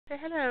Say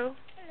hello.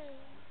 Hello.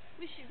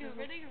 We should go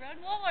running around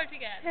Walmart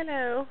again.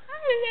 Hello.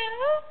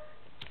 Hello.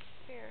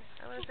 Here,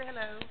 I want to say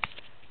hello.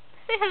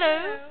 Say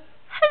hello.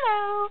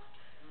 Hello.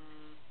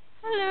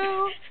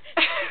 Hello.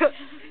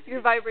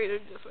 Your vibrator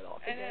just went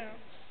off I again. know.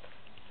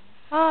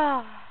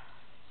 Ah,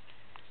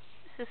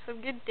 this is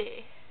some good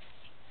day.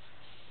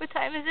 What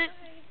time is it?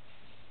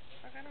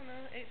 Like, I don't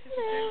know, 8:52.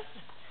 Hello.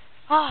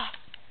 Ah.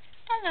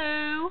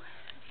 Hello.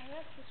 Okay,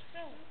 let's just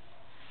film.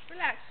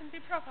 Relax and be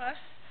proper.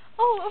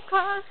 Oh, of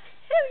course.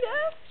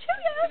 Cheerio.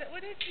 Cheerio.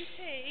 What did you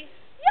see?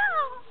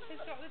 Yeah. Who's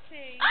got the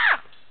tea?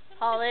 Ah.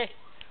 Holly,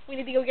 we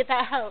need to go get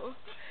that hoe.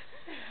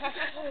 Put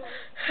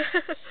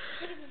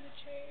him in the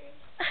chair.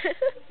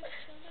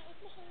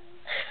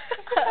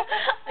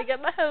 I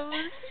got my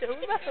hose. Show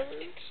me my hose.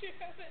 Picture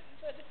of it and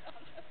put it on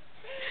him.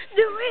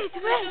 No, wait.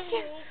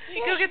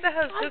 Go get the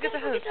hose. Go get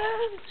the hose.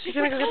 She's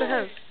gonna go get the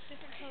hose.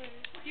 Different colors.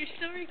 You're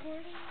still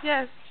recording?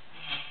 Yes.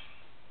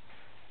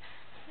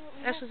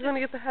 No, Ashley's gonna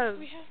get the hose.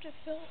 We have to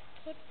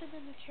put them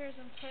in the chairs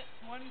and put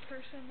one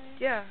person there.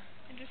 Yeah.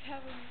 And just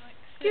have them like.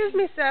 Excuse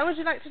me, sir. Would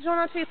you like to join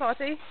our tea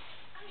party?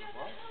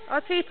 What?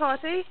 Our tea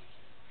party.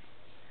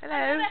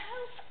 Hello.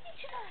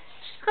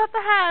 She's got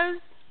the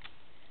hose.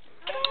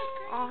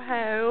 Oh,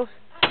 ho.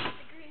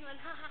 The green one.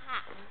 Ha ha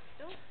ha.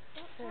 Don't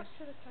talk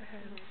to the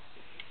customers.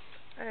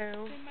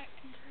 Oh. They might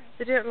complain.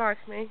 They don't like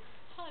me.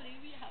 Holly,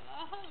 we have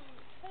a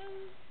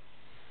hose.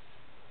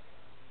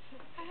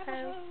 I have a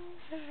Hello.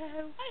 hose.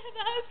 Hello. I have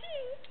a hose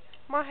too.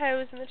 My hoe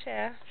is in the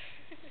chair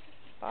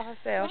by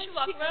herself. We should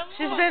walk around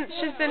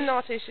She's been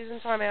naughty. She's in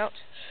time out.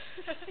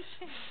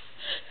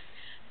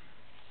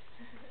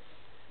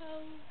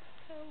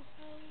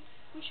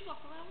 We should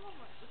walk around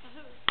Walmart with a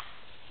hose.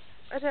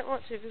 I don't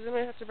want to because then we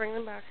have to bring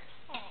them back.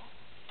 Oh.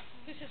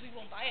 Who says we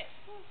won't buy it?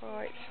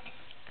 Alright.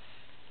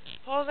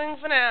 Pausing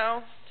for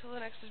now till the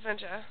next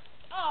adventure.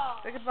 Oh.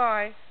 Say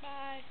goodbye.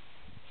 Bye.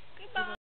 Goodbye.